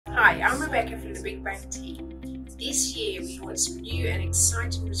Hi, I'm Rebecca from the Big Bang team. This year we launched some new and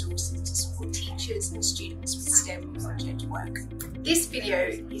exciting resources to support teachers and students with STEM project work. This video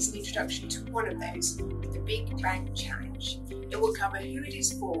is an introduction to one of those, the Big Bang Challenge. It will cover who it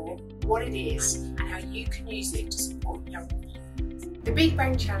is for, what it is, and how you can use it to support young people. The Big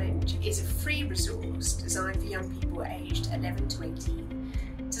Bang Challenge is a free resource designed for young people aged 11 to 18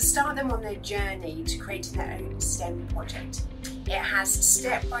 to start them on their journey to creating their own STEM project. It has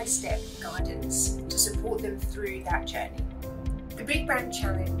step-by-step guidance to support them through that journey. The Big Bang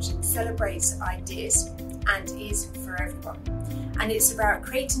Challenge celebrates ideas and is for everyone. And it's about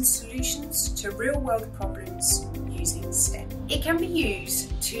creating solutions to real-world problems using STEM. It can be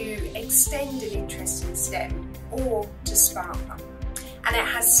used to extend an interest in STEM or to spark one. And it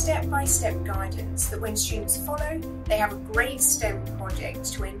has step-by-step guidance that when students follow, they have a great STEM project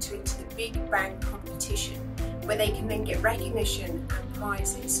to enter into the Big Bang competition, where they can then get recognition and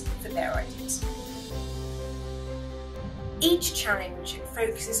prizes for their ideas. Each challenge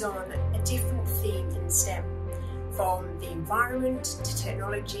focuses on a different theme in STEM, from the environment to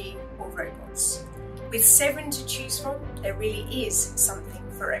technology or robots. With 7 to choose from, there really is something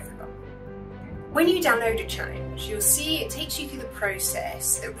for everyone. When you download a challenge, you'll see it takes you through the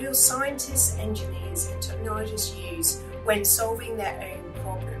process that real scientists, engineers and technologists use when solving their own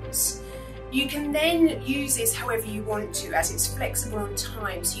problems. You can then use this however you want to, as it's flexible on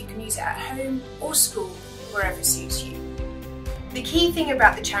time, so you can use it at home or school, wherever suits you. The key thing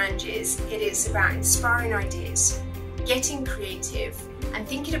about the challenge is it is about inspiring ideas, getting creative and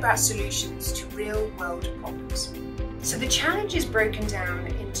thinking about solutions to real world problems. So the challenge is broken down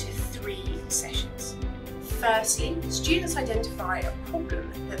into 3 sessions. Firstly, students identify a problem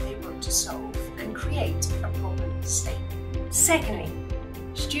that they want to solve and create a problem statement. Secondly,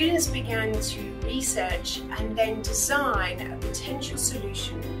 students began to research and then design a potential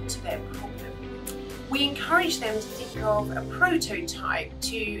solution to their problem. We encourage them to think of a prototype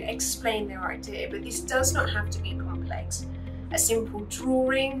to explain their idea, but this does not have to be complex. A simple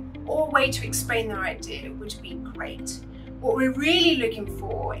drawing or way to explain their idea would be great. What we're really looking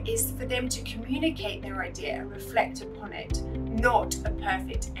for is for them to communicate their idea and reflect upon it, not a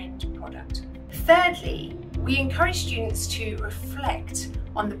perfect end product. Thirdly, we encourage students to reflect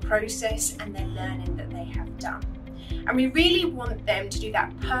on the process and their learning that they have done. And we really want them to do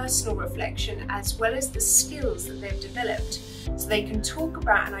that personal reflection as well as the skills that they've developed, so they can talk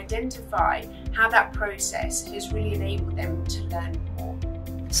about and identify how that process has really enabled them to learn more.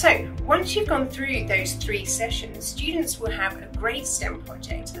 So once you've gone through those 3 sessions, students will have a great STEM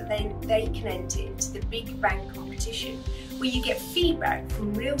project that they can enter into the Big Bang competition, where you get feedback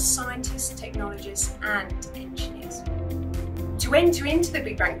from real scientists, technologists and engineers. To enter into the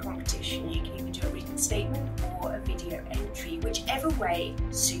Big Bang competition, you can either do a written statement or a video entry, whichever way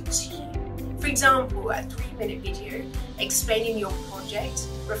suits you. For example, a 3-minute video explaining your project,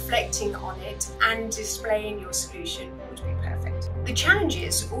 reflecting on it and displaying your solution would be perfect. The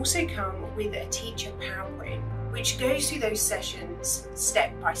challenges also come with a teacher PowerPoint, which goes through those sessions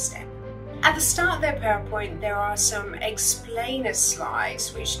step by step. At the start of their PowerPoint, there are some explainer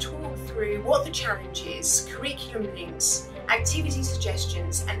slides which talk through what the challenge is, curriculum links, activity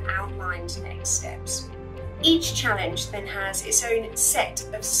suggestions and outlined next steps. Each challenge then has its own set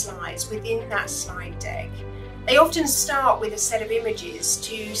of slides within that slide deck. They often start with a set of images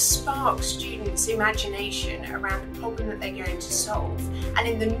to spark students' imagination around the problem that they're going to solve. And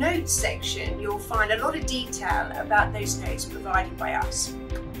in the notes section, you'll find a lot of detail about those notes provided by us.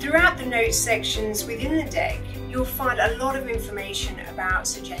 Throughout the notes sections within the deck, you'll find a lot of information about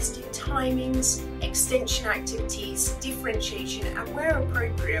suggested timings, extension activities, differentiation and where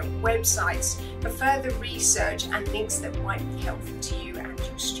appropriate, websites for further research and links that might be helpful to you and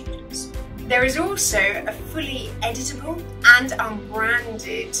your students. There is also a fully editable and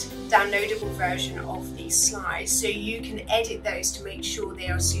unbranded downloadable version of these slides, so you can edit those to make sure they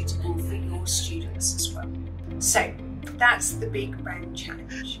are suitable for your students as well. So that's the Big Bang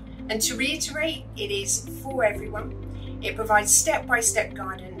Challenge. And to reiterate, it is for everyone. It provides step-by-step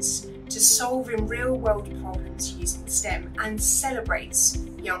guidance to solving real-world problems using STEM and celebrates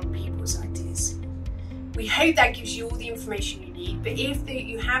young people's ideas. We hope that gives you all the information you need, but if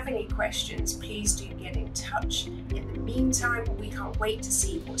you have any questions, please do get in touch. In the meantime, we can't wait to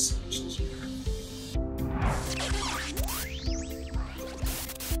see what solutions you have.